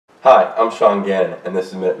Hi, I'm Sean Gannon, and this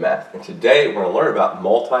is Minute Math. And today we're going to learn about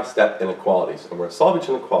multi-step inequalities, and we're going to solve each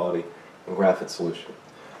inequality and graph its solution.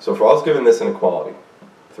 So if I was given this inequality,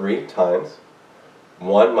 3 times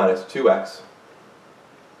 1 minus 2x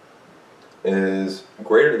is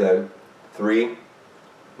greater than 3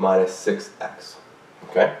 minus 6x.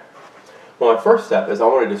 Okay? Well, my first step is I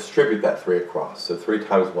want to distribute that 3 across. So 3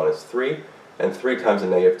 times 1 is 3, and 3 times a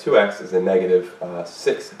negative 2x is a negative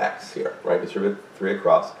 6x here. Right? Distribute 3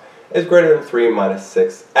 across is greater than 3 minus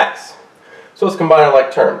 6x. So let's combine our like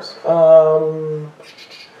terms.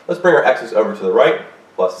 Let's bring our x's over to the right,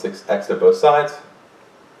 plus 6x to both sides.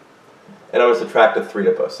 And I'm going to subtract a 3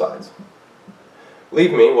 to both sides.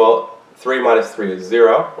 Leave me, well, 3 minus 3 is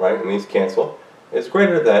 0, right, and these cancel, is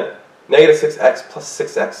greater than negative 6x plus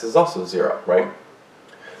 6x is also 0, right?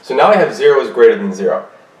 So now I have 0 is greater than 0.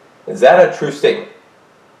 Is that a true statement?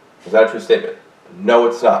 Is that a true statement? No,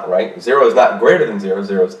 it's not, right? 0 is not greater than 0,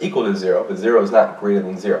 0 is equal to 0, but 0 is not greater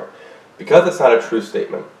than 0. Because it's not a true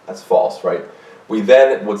statement, that's false, right? We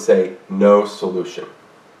then would say no solution.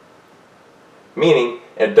 Meaning,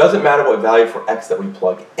 it doesn't matter what value for x that we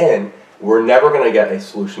plug in, we're never going to get a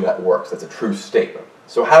solution that works. That's a true statement.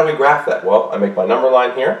 So how do we graph that? Well, I make my number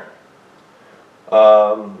line here.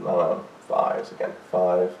 I don't know, 5s again.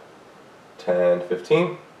 5, 10,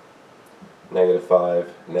 15. Negative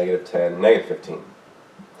 5, negative 10, negative 15.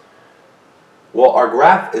 Well, our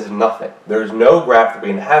graph is nothing. There's no graph that we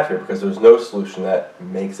can have here because there's no solution that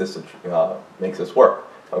makes this work.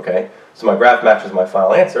 Okay? So my graph matches my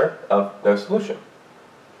final answer of no solution.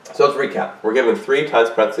 So let's recap. We're given 3 times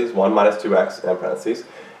parentheses, 1 minus 2x, and parentheses,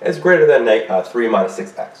 is greater than 3 minus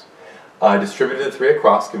 6x. I distributed the 3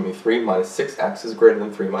 across, giving me 3 minus 6x is greater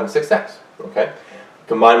than 3 minus 6x. Okay?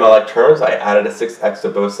 Combine my like terms, I added a 6x to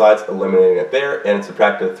both sides, eliminating it there, and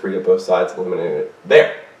subtracted a 3 to both sides, eliminating it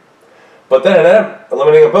there. But then I ended up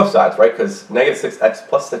eliminating both sides, right? Because negative 6x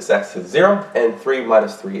plus 6x is 0, and 3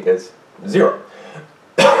 minus 3 is 0.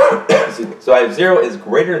 Excuse me. So I have 0 is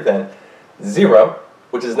greater than 0,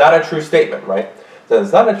 which is not a true statement, right? So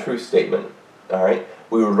it's not a true statement, all right?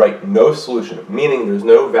 We would write no solution, meaning there's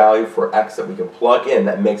no value for x that we can plug in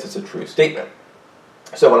that makes this a true statement.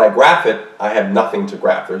 So when I graph it, I have nothing to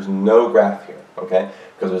graph. There's no graph here, okay?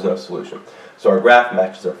 Because there's no solution. So our graph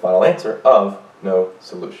matches our final answer of no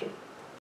solution.